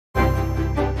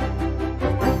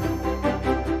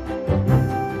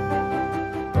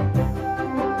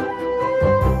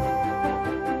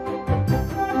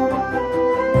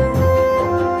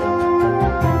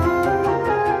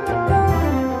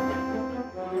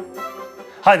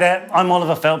Hi there, I'm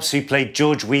Oliver Phelps, who played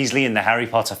George Weasley in the Harry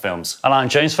Potter films. And I'm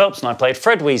James Phelps, and I played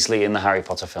Fred Weasley in the Harry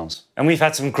Potter films. And we've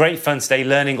had some great fun today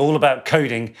learning all about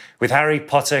coding with Harry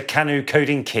Potter Kano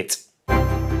coding kit.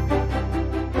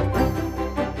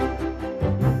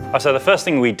 So the first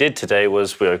thing we did today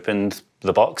was we opened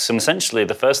the box, and essentially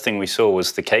the first thing we saw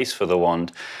was the case for the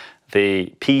wand,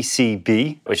 the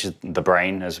PCB, which is the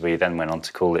brain, as we then went on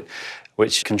to call it,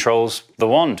 which controls the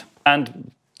wand.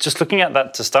 And just looking at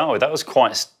that to start with, that was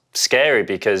quite scary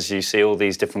because you see all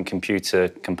these different computer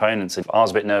components. I was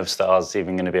a bit nervous that I was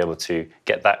even going to be able to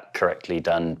get that correctly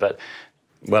done, but...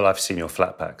 Well, I've seen your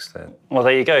flat packs there. Well,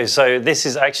 there you go. So this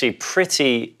is actually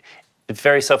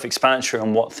very self-explanatory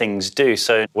on what things do.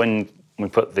 So when we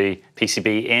put the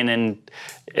PCB in and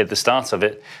at the start of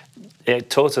it,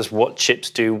 it taught us what chips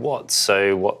do what.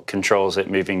 So what controls it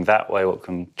moving that way, what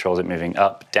controls it moving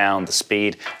up, down, the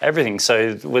speed, everything.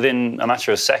 So within a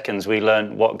matter of seconds, we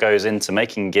learned what goes into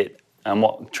making it and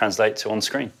what translates to on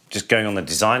screen. Just going on the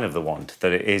design of the wand,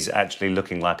 that it is actually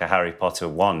looking like a Harry Potter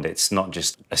wand. It's not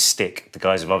just a stick. The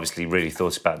guys have obviously really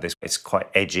thought about this. It's quite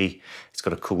edgy. It's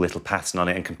got a cool little pattern on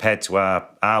it. And compared to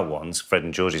our wands, Fred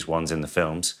and George's wands in the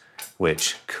films,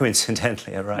 which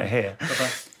coincidentally are right here,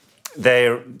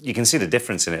 you can see the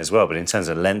difference in it as well, but in terms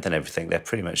of length and everything, they're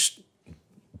pretty much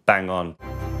bang on.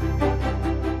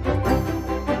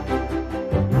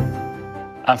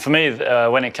 And for me,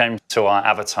 when it came to our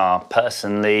avatar,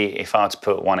 personally, if I were to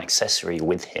put one accessory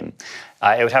with him,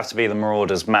 it would have to be the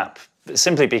Marauder's map,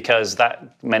 simply because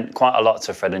that meant quite a lot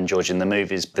to Fred and George in the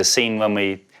movies. The scene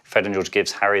when Fred and George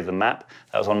gives Harry the map,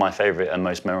 that was one of my favourite and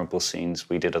most memorable scenes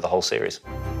we did of the whole series.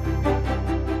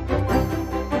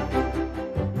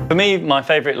 For me, my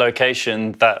favourite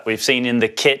location that we've seen in the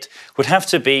kit would have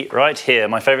to be right here,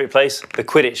 my favourite place, the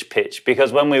Quidditch pitch,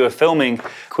 because when we were filming,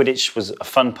 Quidditch was a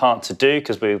fun part to do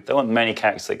because there weren't many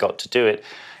characters that got to do it.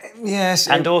 Yes.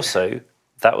 And also,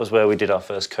 that was where we did our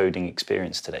first coding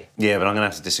experience today. Yeah, but I'm going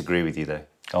to have to disagree with you, though.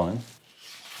 Go on then.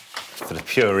 For the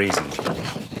pure reason,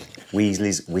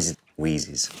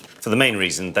 Wheezes. For the main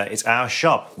reason that it's our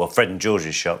shop, well, Fred and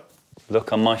George's shop.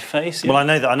 Look on my face. Yeah. Well, I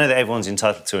know that everyone's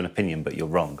entitled to an opinion, but you're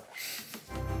wrong.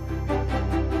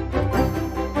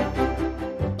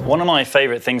 One of my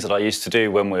favourite things that I used to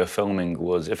do when we were filming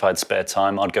was, if I had spare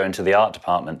time, I'd go into the art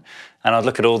department and I'd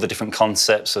look at all the different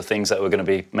concepts of things that were going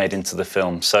to be made into the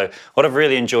film. So what I've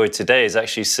really enjoyed today is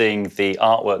actually seeing the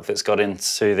artwork that's got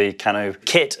into the Kano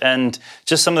kit and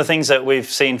just some of the things that we've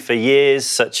seen for years,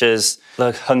 such as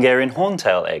the Hungarian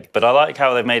horntail egg. But I like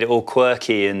how they've made it all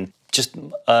quirky and just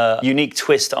a unique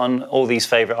twist on all these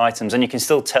favourite items, and you can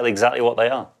still tell exactly what they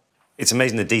are. It's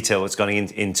amazing the detail that's gone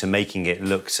into making it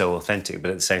look so authentic,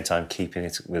 but at the same time keeping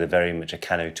it with a very much a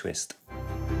Kano twist.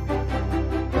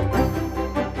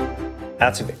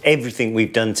 Out of everything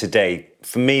we've done today,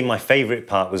 for me, my favourite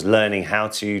part was learning how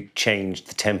to change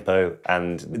the tempo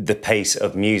and the pace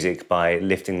of music by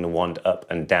lifting the wand up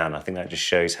and down. I think that just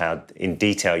shows how in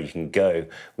detail you can go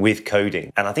with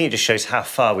coding. And I think it just shows how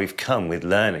far we've come with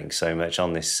learning so much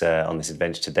on this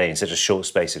adventure today in such a short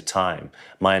space of time.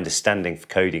 My understanding for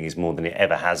coding is more than it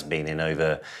ever has been in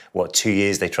over, 2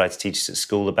 years they tried to teach us at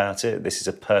school about it. This is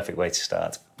a perfect way to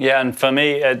start. Yeah, and for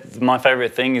me, my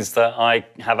favourite thing is that I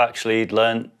have actually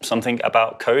learned something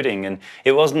about coding, and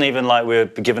it wasn't even like we were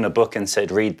given a book and said,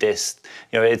 read this.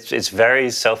 You know, it's very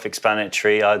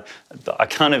self-explanatory. I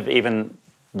kind of even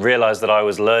realised that I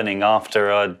was learning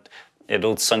after it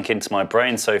all sunk into my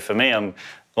brain. So for me,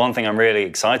 one thing I'm really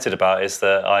excited about is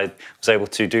that I was able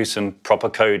to do some proper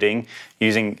coding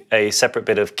using a separate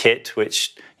bit of kit,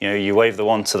 which, you wave the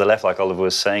wand to the left, like Oliver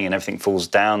was saying, and everything falls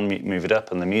down, move it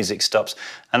up, and the music stops.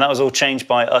 And that was all changed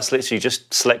by us literally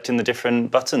just selecting the different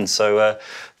buttons. So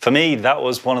for me, that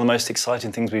was one of the most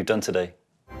exciting things we've done today.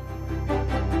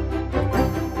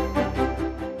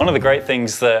 One of the great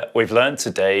things that we've learned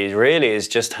today really is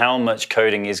just how much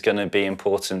coding is going to be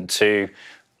important to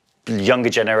younger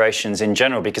generations in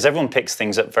general, because everyone picks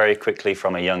things up very quickly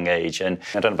from a young age. And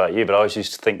I don't know about you, but I always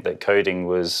used to think that coding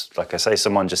was, like I say,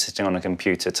 someone just sitting on a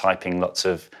computer typing lots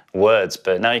of words.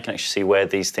 But now you can actually see where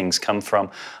these things come from,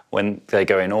 when they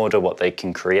go in order, what they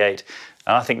can create.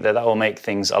 And I think that will make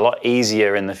things a lot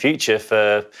easier in the future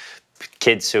for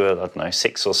kids who are, I don't know,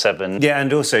 6 or 7. Yeah,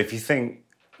 and also if you think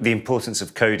the importance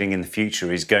of coding in the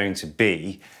future is going to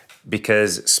be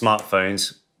because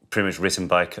smartphones, pretty much written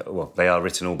by, well, they are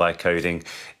written all by coding,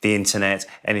 the internet,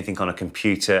 anything on a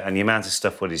computer, and the amount of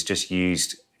stuff what is just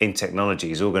used in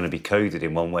technology is all going to be coded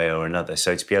in one way or another.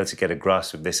 So to be able to get a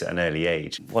grasp of this at an early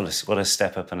age, what a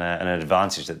step up and an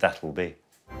advantage that will be.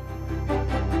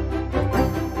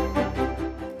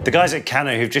 The guys at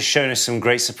Kano who've just shown us some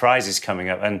great surprises coming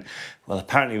up, and well,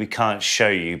 apparently we can't show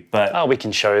you, but... Oh, we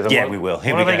can show them. Yeah, we will.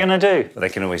 Here what we are go. they going to do? Well, they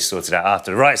can always sort it out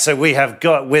after. Right, so we have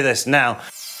got with us now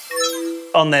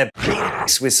on their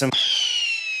with some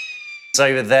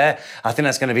over there. I think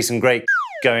that's going to be some great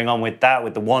going on with that,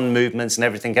 with the wand movements and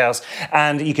everything else.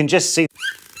 And you can just see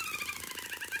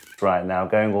right now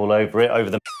going all over it, over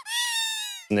the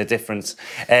and the different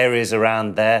areas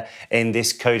around there in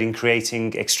this coding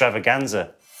creating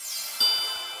extravaganza.